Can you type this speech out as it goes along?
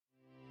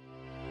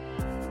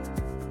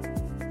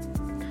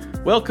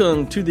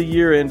Welcome to the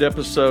year-end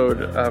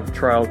episode of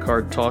Trial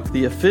Card Talk,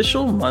 the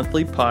official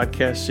monthly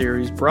podcast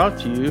series brought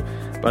to you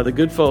by the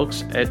good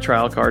folks at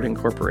Trial Card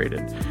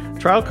Incorporated.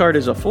 Trial Card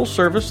is a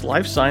full-service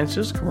life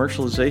sciences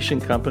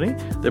commercialization company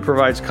that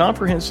provides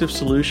comprehensive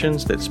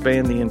solutions that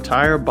span the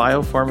entire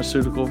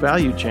biopharmaceutical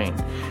value chain.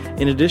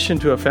 In addition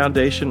to a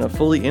foundation of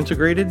fully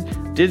integrated,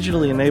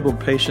 digitally enabled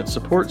patient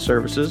support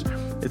services,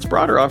 its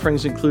broader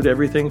offerings include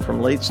everything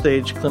from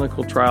late-stage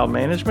clinical trial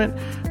management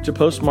to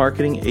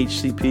post-marketing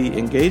HCP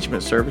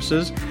engagement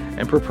services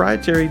and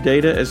proprietary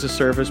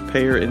data-as-a-service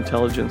payer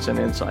intelligence and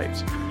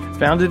insights.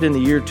 Founded in the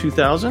year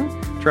 2000,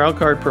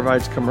 TrialCard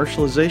provides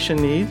commercialization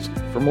needs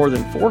for more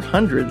than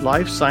 400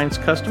 life science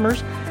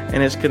customers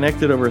and has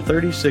connected over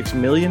 36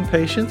 million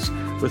patients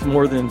with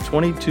more than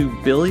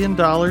 $22 billion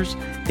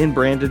in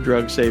branded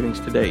drug savings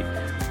to date.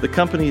 The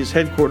company is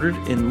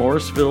headquartered in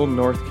Morrisville,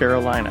 North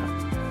Carolina.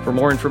 For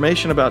more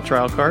information about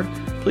TrialCard,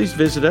 please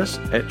visit us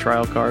at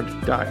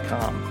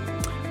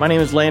trialcard.com. My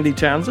name is Landy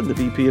Townsend, the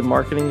VP of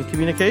Marketing and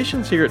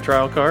Communications here at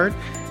TrialCard.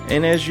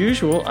 And as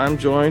usual, I'm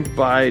joined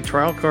by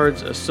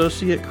TrialCard's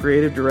Associate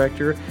Creative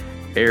Director,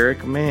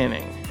 Eric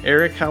Manning.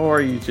 Eric, how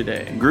are you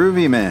today?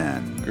 Groovy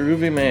man.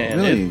 Groovy man.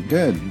 Really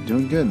good.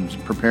 Doing good.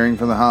 Just preparing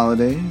for the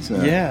holidays.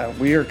 Yeah,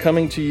 we are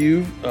coming to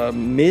you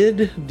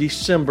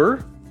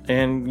mid-December.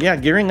 And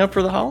gearing up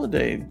for the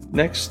holiday.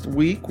 Next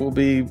week will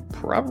be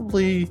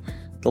probably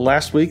the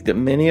last week that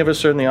many of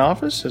us are in the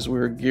office as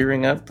we're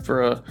gearing up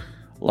for a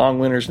long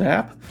winter's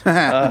nap.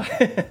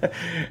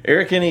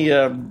 Eric,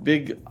 any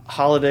big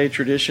holiday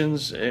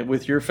traditions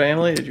with your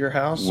family at your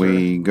house?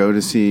 We go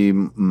to see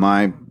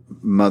my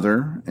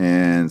mother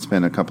and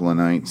spend a couple of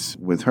nights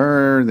with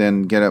her,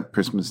 then get up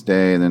Christmas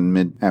Day, and then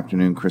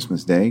mid-afternoon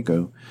Christmas Day,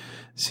 go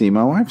see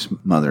my wife's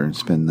mother and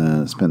spend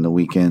the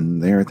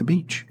weekend there at the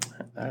beach.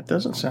 That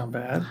doesn't sound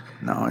bad.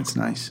 No, it's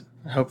nice.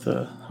 I hope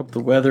the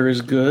weather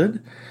is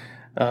good.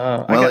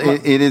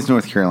 It is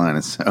North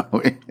Carolina,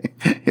 so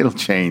it'll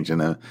change in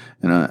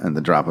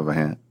the drop of a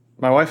hat.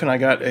 My wife and I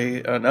got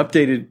an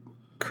updated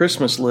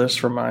Christmas list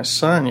from my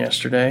son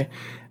yesterday,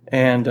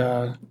 and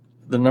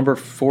the number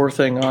 4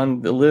 thing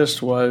on the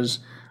list was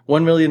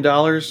 $1 million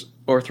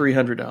or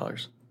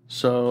 $300.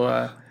 So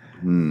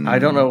I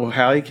don't know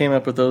how he came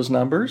up with those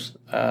numbers.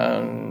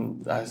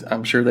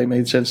 I'm sure they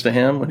made sense to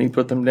him when he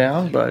put them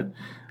down, but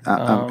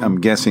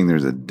I'm guessing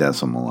there's a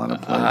decimal on a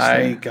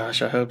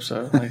place. I hope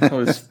so. It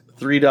was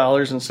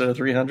 $3 instead of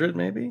 $300,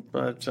 maybe.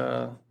 But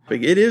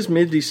it is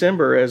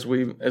mid-December, as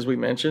we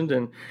mentioned,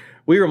 and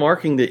we are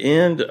marking the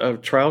end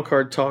of Trial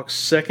Card Talk's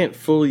second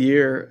full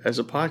year as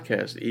a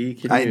podcast.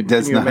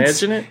 Can you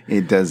imagine it?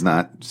 It does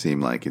not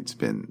seem like it's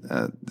been.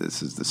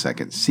 This is the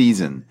second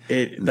season.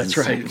 That's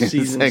right,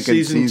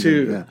 season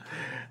 2.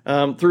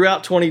 Yeah.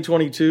 Throughout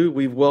 2022,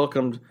 we've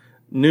welcomed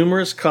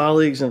numerous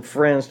colleagues and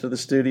friends to the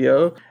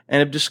studio and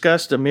have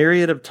discussed a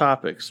myriad of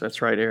topics.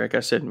 That's right, Eric,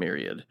 I said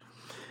myriad.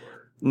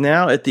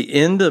 Now, at the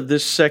end of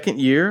this second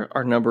year,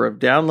 our number of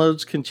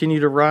downloads continue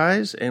to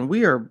rise, and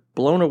we are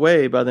blown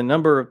away by the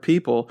number of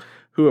people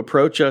who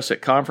approach us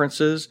at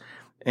conferences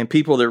and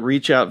people that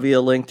reach out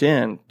via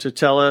LinkedIn to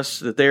tell us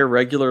that they are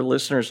regular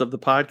listeners of the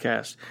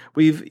podcast.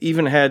 We've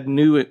even had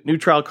new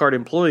Trial Card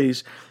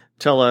employees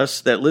tell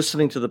us that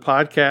listening to the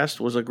podcast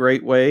was a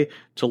great way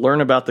to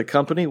learn about the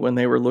company when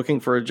they were looking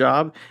for a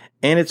job,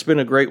 and it's been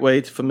a great way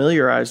to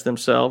familiarize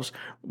themselves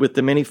with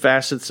the many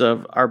facets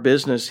of our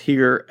business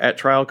here at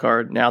Trial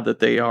Card now that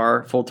they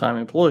are full-time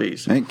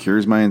employees. It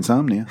cures my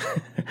insomnia.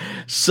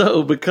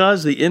 So,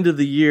 because the end of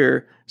the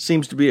year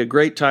seems to be a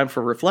great time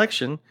for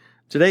reflection,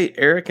 today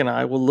Eric and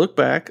I will look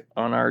back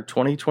on our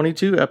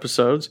 2022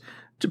 episodes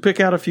to pick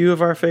out a few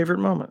of our favorite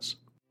moments.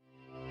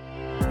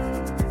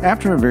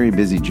 After a very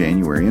busy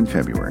January and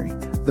February,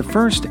 the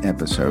first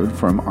episode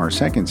from our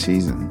second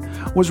season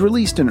was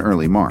released in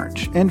early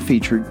March and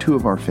featured 2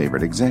 of our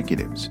favorite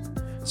executives,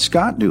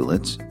 Scott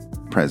Dulitz,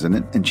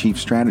 President and Chief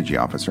Strategy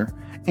Officer,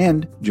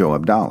 and Joe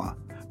Abdallah,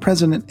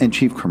 President and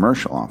Chief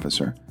Commercial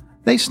Officer.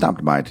 They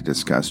stopped by to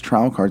discuss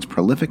TrialCard's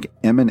prolific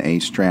M&A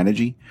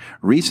strategy,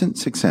 recent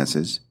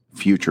successes,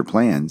 future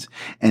plans,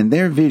 and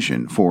their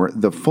vision for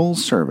the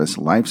full-service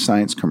life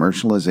science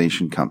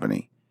commercialization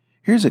company.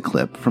 Here's a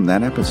clip from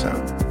that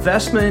episode.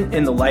 Investment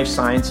in the life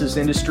sciences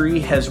industry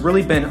has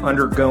really been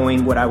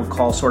undergoing what I would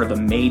call sort of a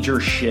major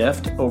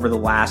shift over the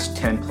last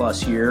 10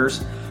 plus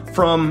years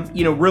from,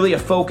 really a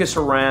focus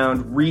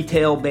around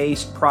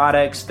retail-based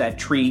products that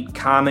treat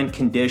common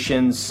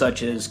conditions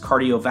such as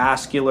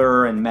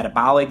cardiovascular and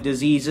metabolic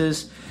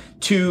diseases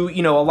to,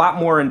 a lot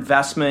more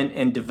investment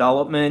and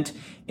development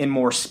in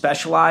more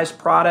specialized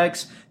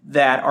products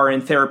that are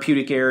in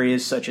therapeutic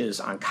areas such as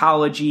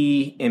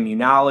oncology,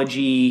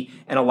 immunology,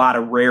 and a lot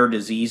of rare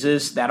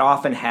diseases that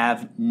often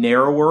have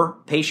narrower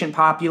patient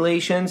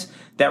populations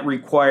that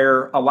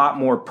require a lot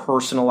more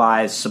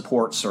personalized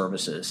support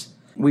services.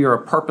 We are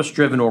a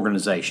purpose-driven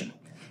organization.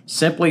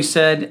 Simply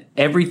said,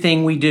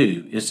 everything we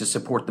do is to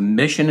support the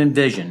mission and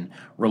vision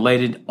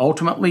related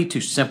ultimately to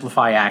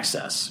simplify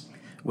access,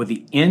 with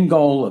the end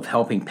goal of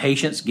helping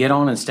patients get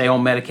on and stay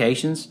on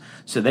medications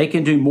so they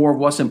can do more of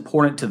what's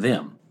important to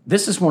them.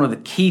 This is one of the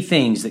key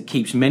things that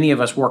keeps many of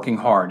us working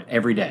hard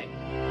every day.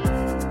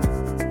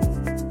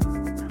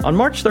 On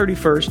March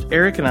 31st,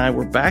 Eric and I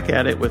were back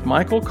at it with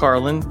Michael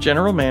Carlin,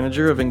 General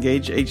Manager of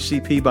Engage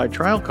HCP by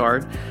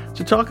TrialCard,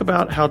 to talk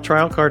about how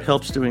TrialCard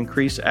helps to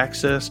increase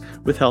access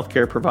with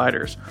healthcare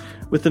providers.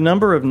 With the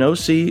number of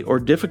no-see or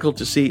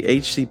difficult-to-see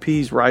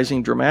HCPs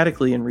rising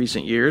dramatically in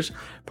recent years,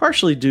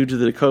 partially due to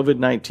the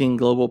COVID-19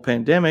 global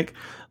pandemic,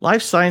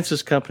 life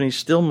sciences companies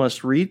still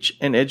must reach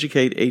and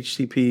educate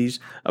HCPs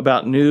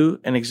about new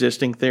and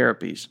existing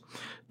therapies.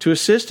 To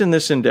assist in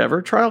this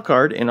endeavor,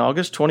 TrialCard in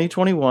August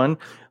 2021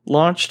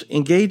 launched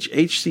Engage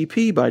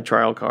HCP by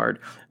TrialCard,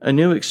 a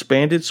new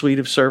expanded suite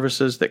of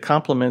services that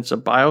complements a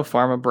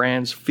biopharma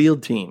brand's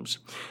field teams.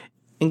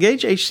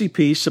 Engage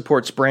HCP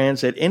supports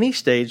brands at any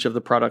stage of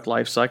the product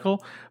lifecycle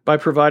by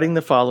providing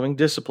the following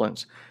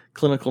disciplines: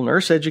 clinical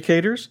nurse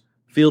educators,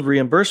 field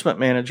reimbursement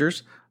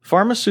managers,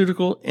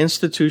 pharmaceutical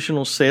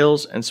institutional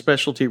sales and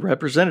specialty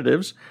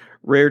representatives,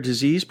 rare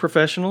disease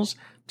professionals,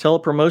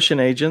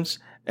 telepromotion agents,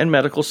 and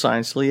medical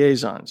science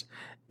liaisons.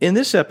 In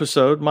this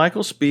episode,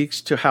 Michael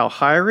speaks to how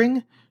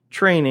hiring,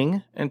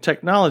 training, and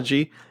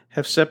technology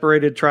have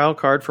separated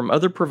TrialCard from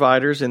other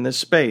providers in this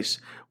space,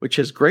 which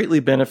has greatly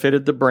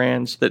benefited the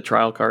brands that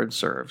TrialCard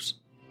serves.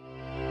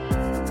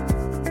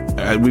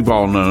 We've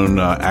all known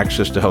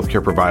access to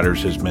healthcare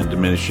providers has been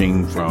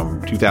diminishing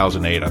from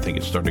 2008. I think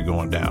it started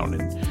going down.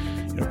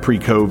 And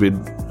pre-COVID,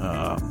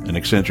 an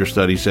Accenture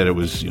study said it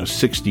was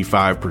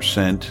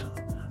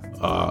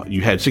 65%.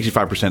 You had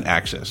 65%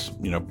 access,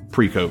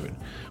 pre-COVID.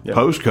 Yep.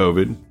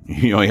 Post-COVID,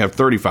 you only have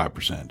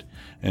 35%.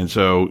 And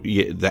so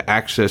the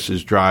access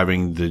is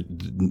driving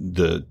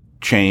the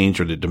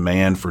change or the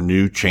demand for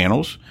new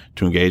channels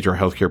to engage our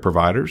healthcare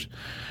providers.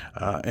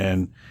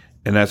 And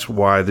that's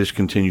why this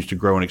continues to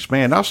grow and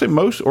expand. I'll say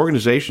most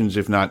organizations,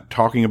 if not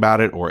talking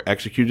about it or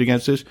executing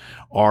against this,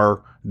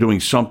 are doing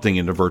something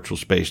in the virtual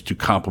space to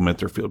complement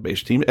their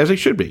field-based team, as they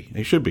should be.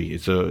 They should be.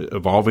 It's an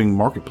evolving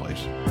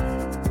marketplace.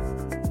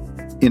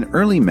 In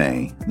early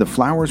May, the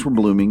flowers were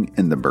blooming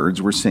and the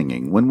birds were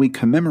singing when we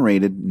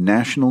commemorated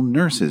National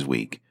Nurses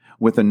Week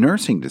with a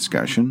nursing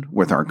discussion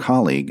with our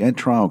colleague at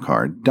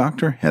TrialCard,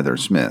 Dr. Heather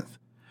Smith.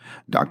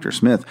 Dr.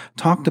 Smith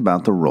talked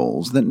about the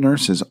roles that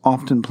nurses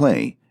often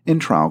play in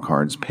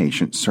TrialCard's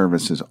patient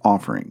services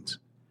offerings.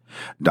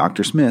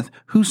 Dr. Smith,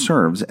 who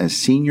serves as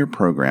Senior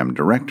Program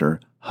Director,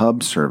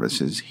 Hub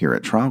Services here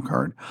at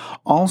TrialCard,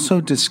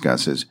 also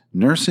discusses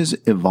nurses'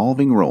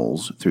 evolving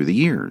roles through the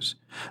years,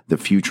 the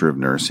future of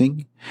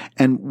nursing,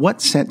 and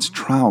what sets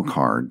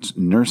TrialCard's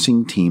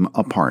nursing team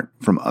apart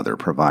from other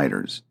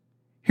providers.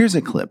 Here's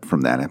a clip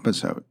from that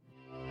episode.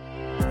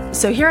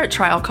 So here at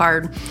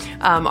TrialCard,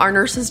 our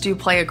nurses do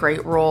play a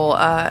great role,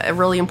 a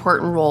really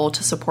important role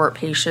to support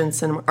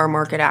patients in our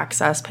market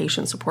access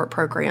patient support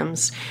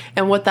programs.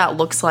 And what that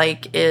looks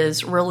like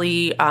is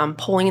really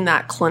pulling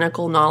that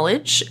clinical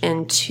knowledge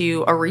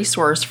into a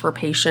resource for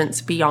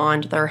patients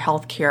beyond their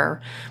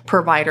healthcare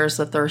providers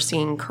that they're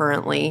seeing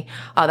currently.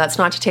 That's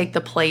not to take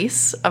the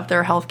place of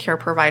their healthcare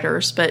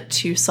providers, but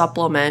to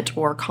supplement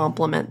or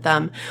complement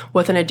them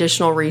with an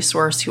additional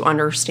resource who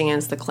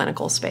understands the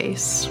clinical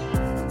space.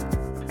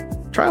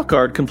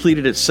 TrialCard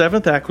completed its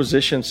 7th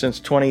acquisition since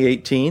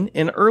 2018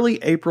 in early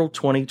April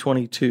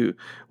 2022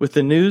 with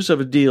the news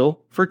of a deal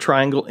for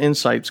Triangle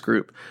Insights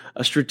Group,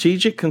 a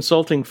strategic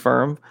consulting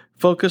firm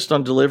focused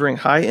on delivering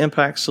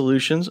high-impact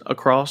solutions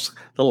across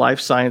the life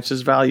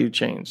sciences value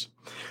chains.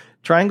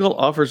 Triangle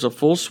offers a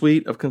full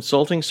suite of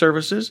consulting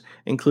services,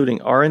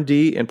 including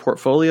R&D and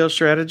portfolio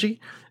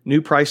strategy,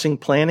 new pricing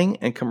planning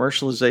and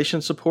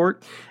commercialization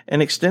support,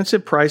 and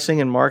extensive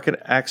pricing and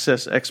market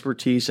access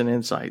expertise and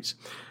insights.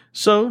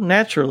 So,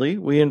 naturally,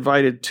 we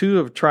invited two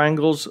of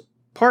Triangle's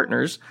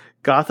partners,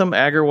 Gautam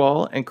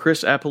Agarwal and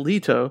Chris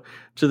Apolito,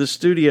 to the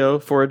studio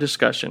for a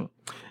discussion.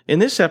 In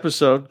this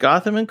episode,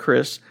 Gautam and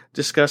Chris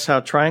discuss how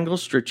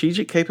Triangle's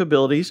strategic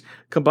capabilities,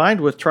 combined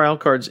with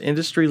TrialCard's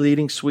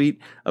industry-leading suite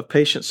of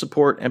patient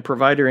support and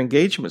provider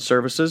engagement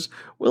services,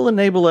 will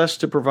enable us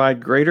to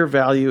provide greater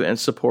value and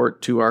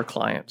support to our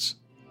clients.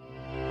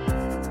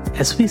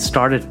 As we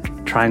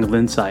started Triangle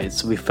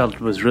Insights, we felt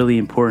it was really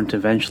important to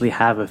eventually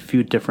have a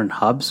few different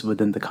hubs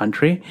within the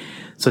country.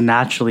 So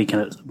naturally,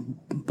 kind of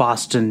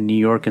Boston, New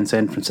York, and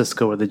San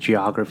Francisco were the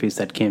geographies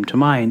that came to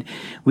mind.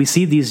 We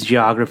see these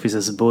geographies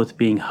as both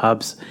being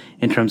hubs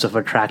in terms of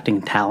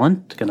attracting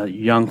talent, kind of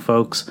young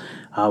folks.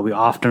 We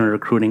often are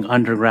recruiting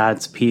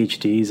undergrads,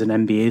 PhDs,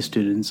 and MBA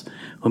students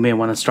who may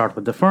want to start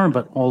with the firm,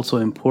 but also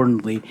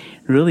importantly,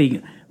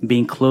 really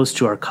being close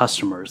to our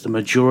customers. The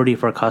majority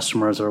of our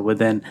customers are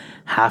within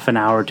half an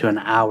hour to an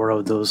hour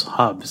of those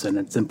hubs, and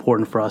it's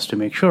important for us to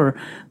make sure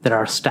that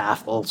our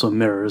staff also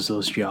mirrors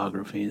those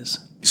geographies.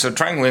 So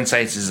Triangle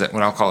Insights is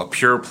what I'll call a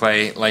pure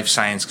play life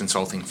science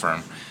consulting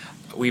firm.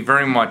 We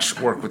very much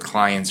work with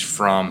clients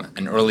from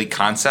an early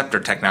concept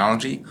or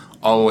technology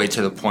all the way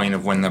to the point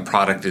of when the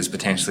product is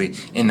potentially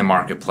in the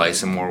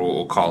marketplace and more what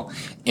we'll call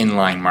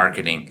inline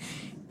marketing.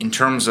 In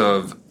terms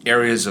of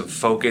areas of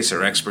focus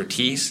or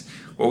expertise,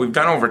 what we've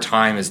done over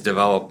time is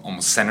develop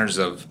almost centers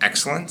of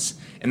excellence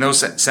And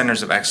those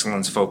centers of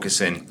excellence focus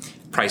in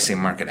pricing,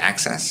 market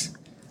access,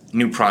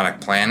 new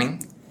product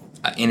planning.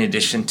 In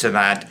addition to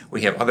that,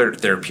 we have other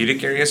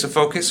therapeutic areas of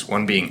focus,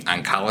 one being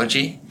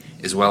oncology,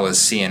 as well as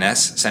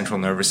CNS, central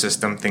nervous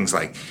system, things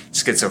like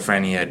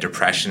schizophrenia,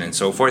 depression, and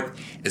so forth,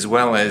 as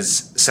well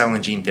as cell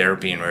and gene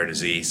therapy and rare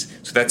disease.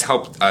 So that's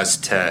helped us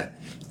to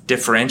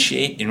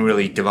differentiate and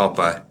really develop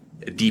a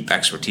deep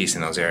expertise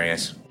in those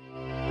areas.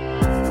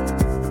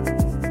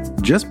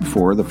 Just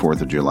before the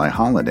 4th of July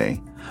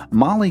holiday,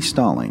 Molly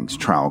Stallings,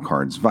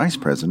 TrialCard's Vice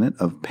President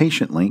of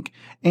Patient Link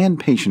and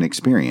Patient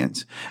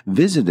Experience,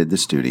 visited the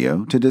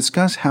studio to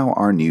discuss how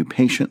our new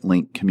Patient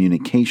Link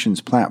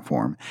communications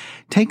platform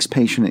takes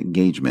patient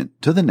engagement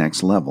to the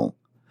next level.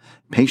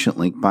 Patient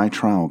Link by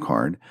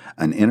TrialCard,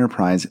 an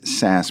enterprise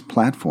SaaS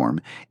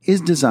platform, is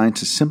designed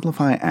to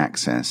simplify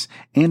access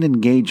and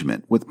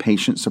engagement with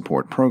patient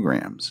support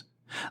programs.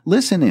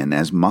 Listen in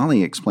as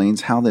Molly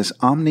explains how this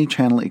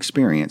omni-channel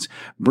experience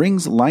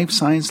brings life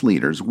science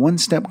leaders one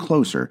step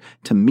closer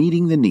to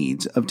meeting the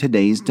needs of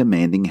today's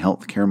demanding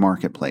healthcare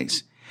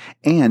marketplace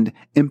and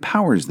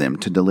empowers them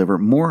to deliver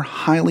more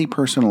highly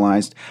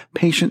personalized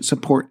patient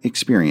support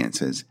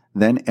experiences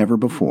than ever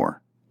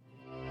before.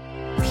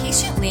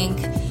 Patient Link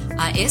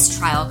is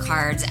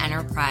TrialCard's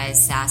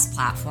enterprise SaaS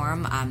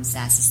platform.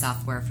 SaaS is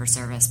software for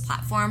service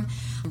platform,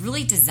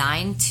 really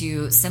designed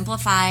to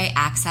simplify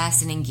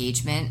access and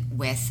engagement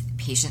with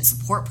patient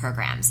support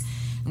programs.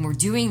 And we're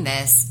doing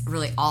this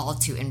really all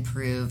to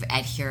improve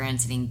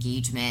adherence and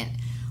engagement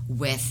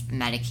with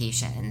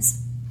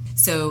medications.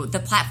 So the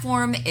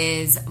platform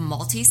is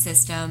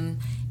multi-system,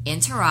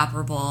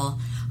 interoperable,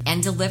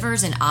 and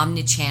delivers an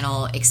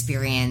omni-channel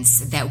experience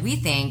that we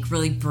think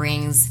really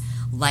brings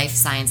life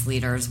science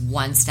leaders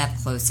one step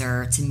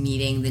closer to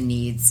meeting the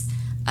needs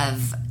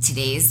of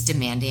today's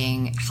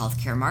demanding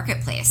healthcare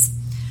marketplace.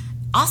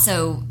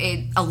 Also,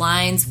 it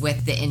aligns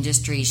with the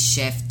industry's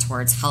shift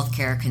towards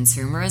healthcare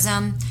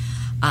consumerism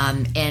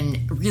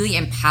and really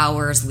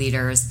empowers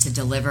leaders to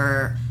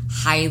deliver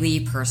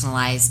highly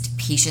personalized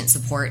patient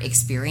support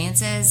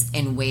experiences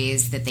in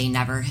ways that they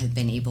never have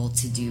been able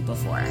to do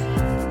before.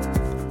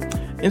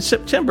 In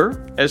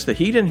September, as the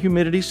heat and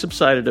humidity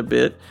subsided a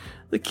bit,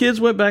 the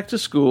kids went back to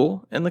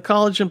school and the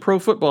college and pro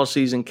football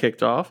season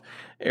kicked off.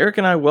 Eric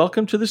and I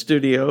welcomed to the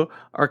studio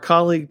our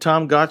colleague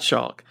Tom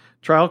Gottschalk,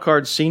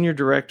 TrialCard's Senior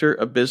Director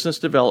of Business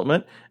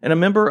Development and a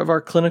member of our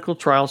clinical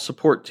trial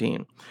support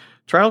team.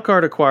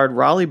 TrialCard acquired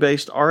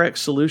Raleigh-based Rx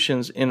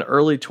Solutions in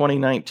early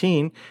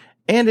 2019,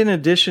 and in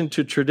addition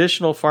to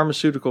traditional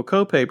pharmaceutical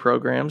copay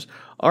programs,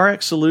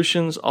 Rx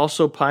Solutions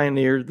also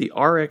pioneered the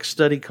Rx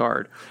Study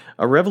Card,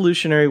 a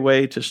revolutionary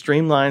way to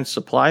streamline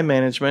supply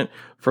management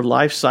for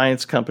life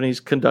science companies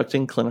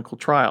conducting clinical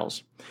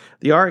trials.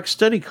 The Rx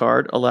Study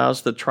Card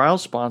allows the trial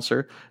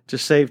sponsor to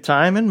save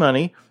time and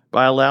money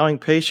by allowing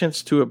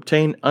patients to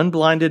obtain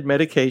unblinded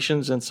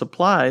medications and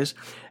supplies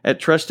at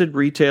trusted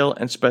retail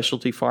and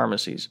specialty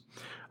pharmacies.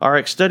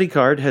 Rx Study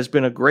Card has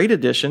been a great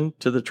addition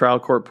to the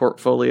TrialCard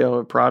portfolio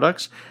of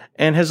products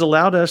and has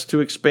allowed us to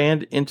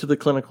expand into the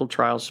clinical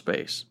trial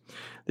space.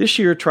 This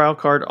year,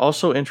 TrialCard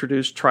also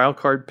introduced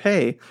TrialCard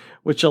Pay,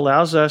 which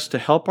allows us to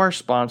help our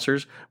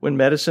sponsors when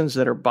medicines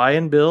that are buy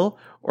and bill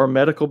or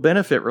medical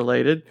benefit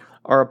related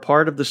are a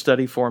part of the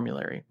study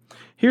formulary.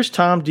 Here's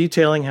Tom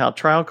detailing how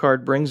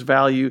TrialCard brings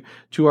value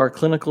to our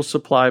clinical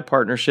supply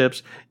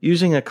partnerships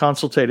using a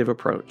consultative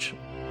approach.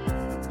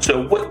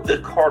 So what the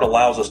card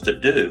allows us to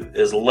do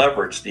is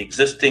leverage the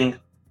existing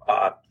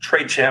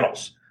trade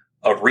channels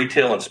of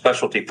retail and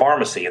specialty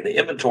pharmacy and the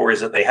inventories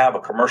that they have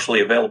of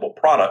commercially available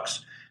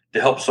products to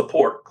help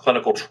support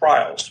clinical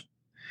trials.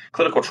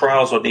 Clinical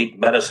trials will need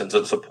medicines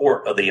in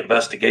support of the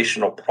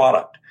investigational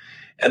product.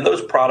 And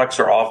those products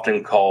are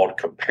often called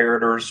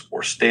comparators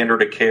or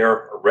standard of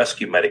care or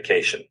rescue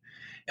medication.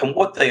 And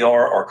what they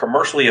are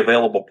commercially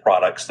available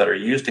products that are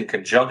used in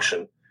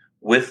conjunction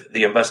with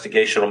the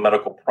investigational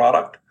medical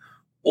product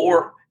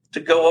or to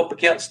go up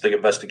against the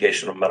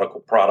investigational medical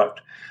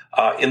product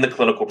in the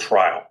clinical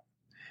trial.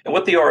 And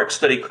what the Rx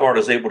Study Card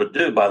is able to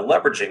do by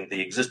leveraging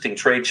the existing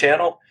trade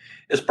channel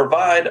is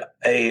provide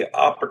an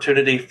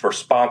opportunity for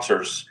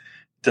sponsors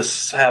to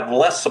have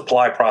less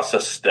supply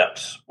process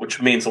steps,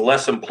 which means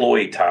less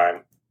employee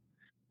time.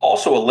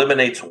 Also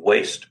eliminates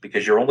waste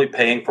because you're only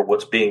paying for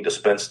what's being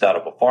dispensed out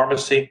of a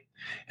pharmacy,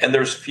 and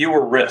there's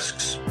fewer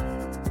risks.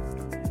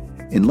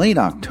 In late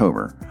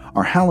October,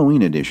 our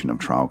Halloween edition of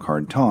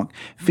TrialCard Talk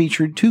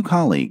featured two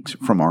colleagues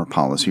from our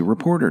Policy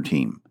Reporter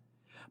team.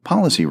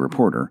 Policy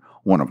Reporter,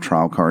 one of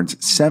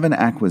TrialCard's 7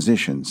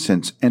 acquisitions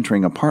since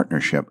entering a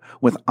partnership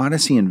with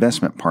Odyssey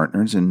Investment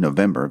Partners in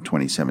November of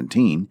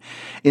 2017,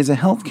 is a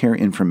healthcare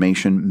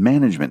information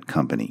management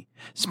company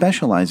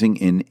specializing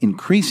in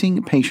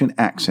increasing patient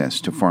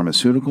access to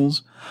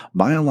pharmaceuticals,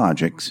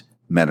 biologics,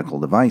 medical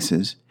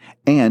devices,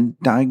 and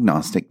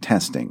diagnostic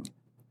testing.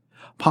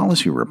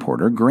 Policy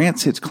Reporter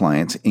grants its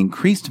clients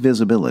increased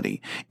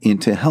visibility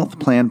into health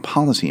plan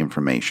policy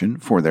information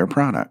for their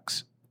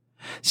products.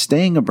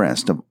 Staying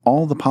abreast of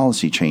all the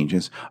policy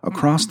changes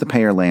across the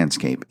payer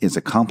landscape is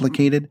a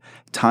complicated,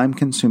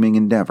 time-consuming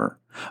endeavor,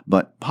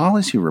 but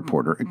Policy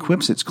Reporter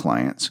equips its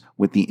clients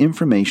with the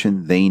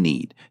information they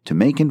need to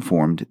make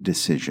informed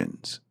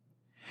decisions.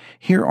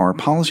 Here are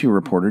Policy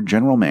Reporter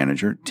General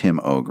Manager Tim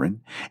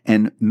Ogren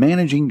and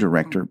Managing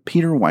Director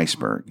Peter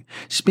Weisberg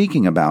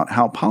speaking about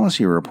how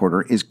Policy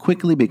Reporter is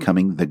quickly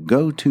becoming the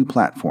go-to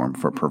platform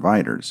for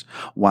providers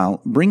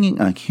while bringing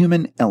a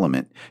human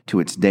element to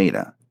its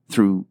data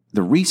through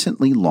the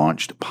recently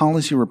launched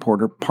Policy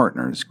Reporter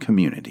Partners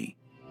community.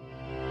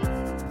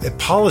 At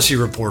Policy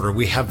Reporter,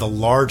 we have the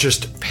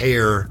largest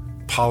payer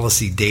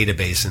policy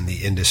database in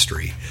the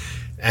industry.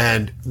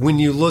 And when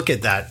you look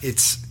at that,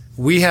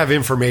 we have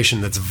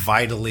information that's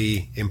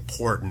vitally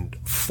important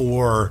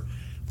for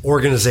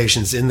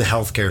organizations in the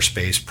healthcare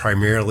space,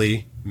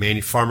 primarily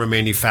pharma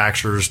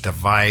manufacturers,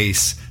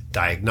 device,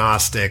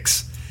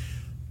 diagnostics,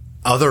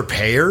 other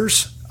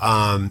payers,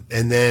 and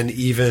then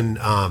even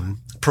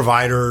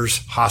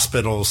providers,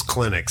 hospitals,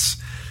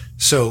 clinics.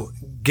 So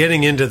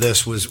getting into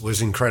this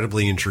was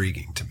incredibly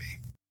intriguing to me.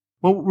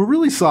 Well, we're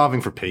really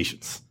solving for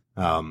patients.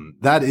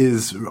 That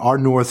is our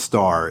North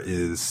Star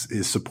is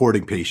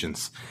supporting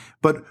patients.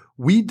 But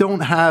we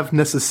don't have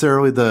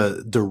necessarily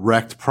the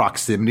direct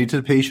proximity to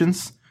the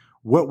patients.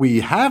 What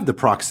we have the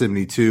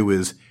proximity to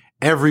is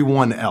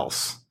everyone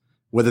else,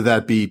 whether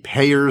that be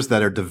payers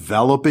that are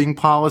developing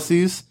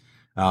policies.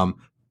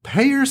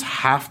 Payers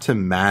have to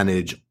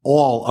manage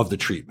all of the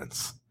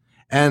treatments.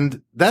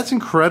 And that's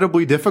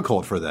incredibly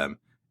difficult for them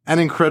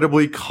and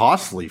incredibly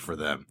costly for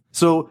them.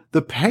 So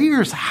the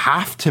payers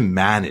have to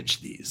manage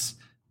these.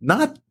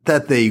 Not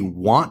that they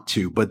want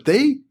to, but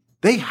they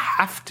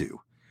have to.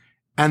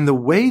 And the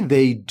way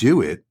they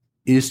do it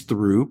is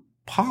through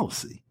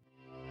policy.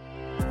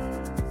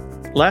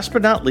 Last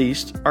but not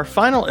least, our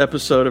final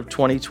episode of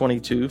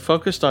 2022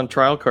 focused on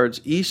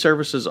TrialCard's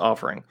e-services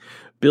offering.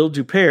 Bill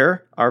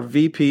Dupere, our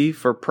VP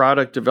for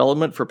Product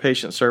Development for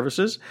Patient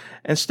Services,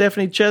 and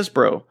Stephanie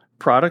Chesbro,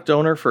 Product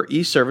Owner for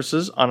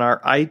e-services on our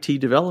IT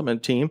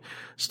development team,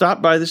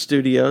 stopped by the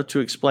studio to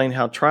explain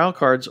how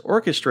TrialCard's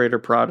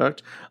Orchestrator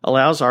product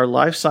allows our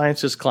life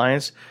sciences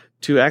clients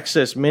to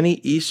access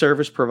many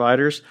e-service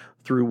providers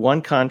through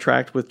one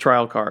contract with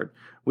TrialCard,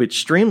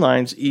 which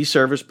streamlines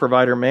e-service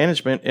provider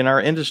management in our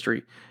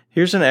industry.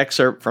 Here's an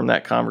excerpt from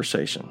that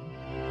conversation.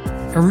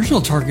 Our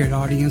original target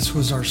audience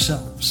was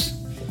ourselves,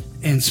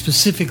 and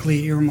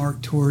specifically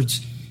earmarked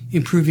towards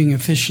improving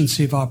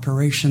efficiency of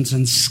operations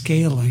and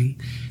scaling,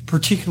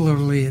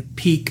 particularly at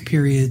peak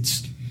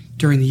periods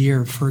during the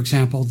year, for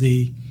example,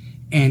 the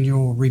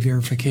annual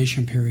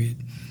re-verification period.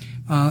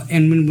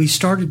 And when we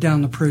started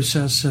down the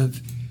process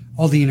of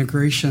all the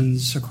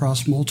integrations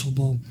across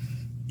multiple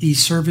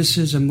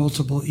e-services and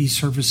multiple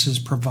e-services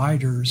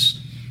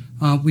providers,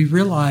 we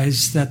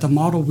realized that the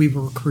model we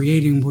were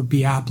creating would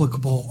be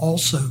applicable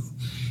also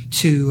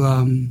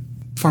to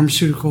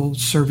pharmaceutical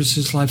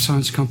services, life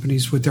science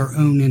companies with their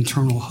own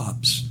internal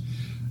hubs,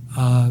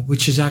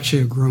 which is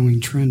actually a growing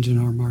trend in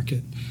our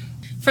market.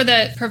 For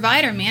the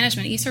provider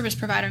management, e-service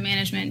provider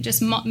management,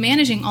 just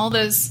managing all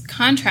those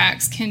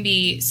contracts can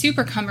be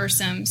super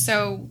cumbersome.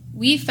 So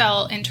we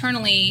felt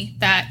internally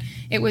that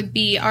it would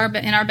be in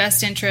our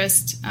best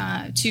interest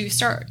to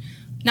start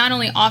not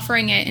only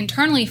offering it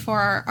internally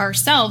for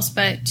ourselves,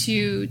 but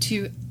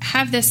to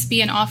have this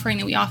be an offering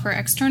that we offer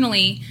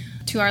externally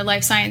to our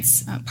life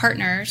science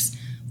partners,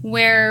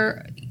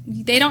 where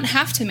they don't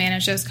have to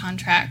manage those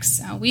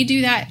contracts. We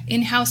do that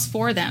in-house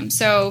for them.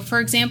 So, for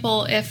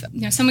example, if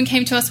someone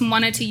came to us and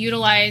wanted to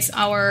utilize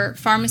our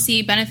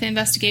pharmacy benefit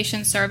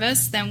investigation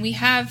service, then we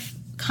have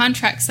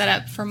contracts set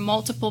up for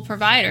multiple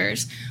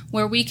providers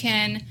where we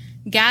can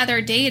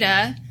gather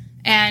data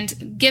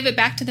and give it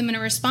back to them in a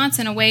response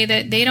in a way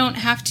that they don't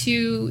have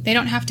to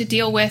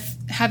deal with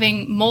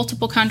having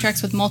multiple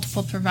contracts with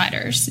multiple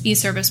providers,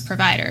 e-service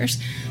providers.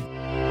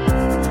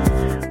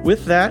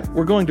 With that,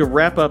 we're going to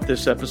wrap up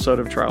this episode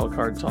of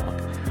TrialCard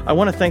Talk. I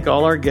want to thank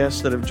all our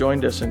guests that have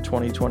joined us in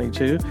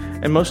 2022,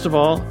 and most of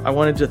all, I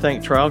wanted to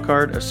thank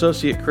TrialCard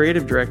Associate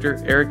Creative Director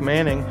Eric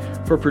Manning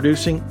for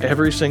producing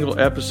every single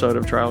episode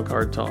of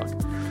TrialCard Talk.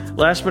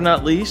 Last but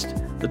not least,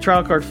 the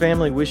TrialCard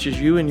family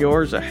wishes you and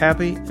yours a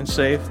happy and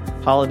safe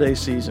holiday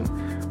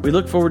season. We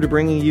look forward to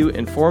bringing you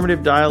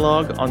informative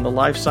dialogue on the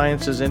life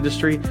sciences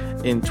industry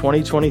in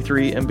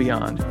 2023 and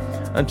beyond.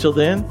 Until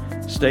then,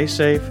 stay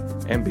safe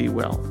and be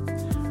well.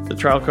 The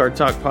TrialCard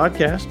Talk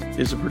podcast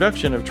is a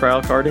production of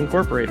TrialCard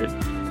Incorporated.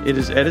 It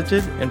is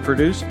edited and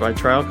produced by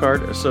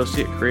TrialCard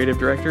Associate Creative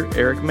Director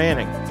Eric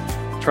Manning.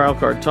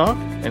 TrialCard Talk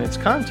and its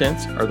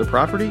contents are the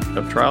property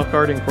of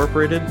TrialCard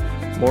Incorporated,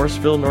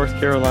 Morrisville, North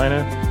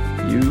Carolina,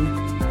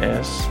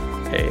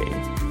 USA.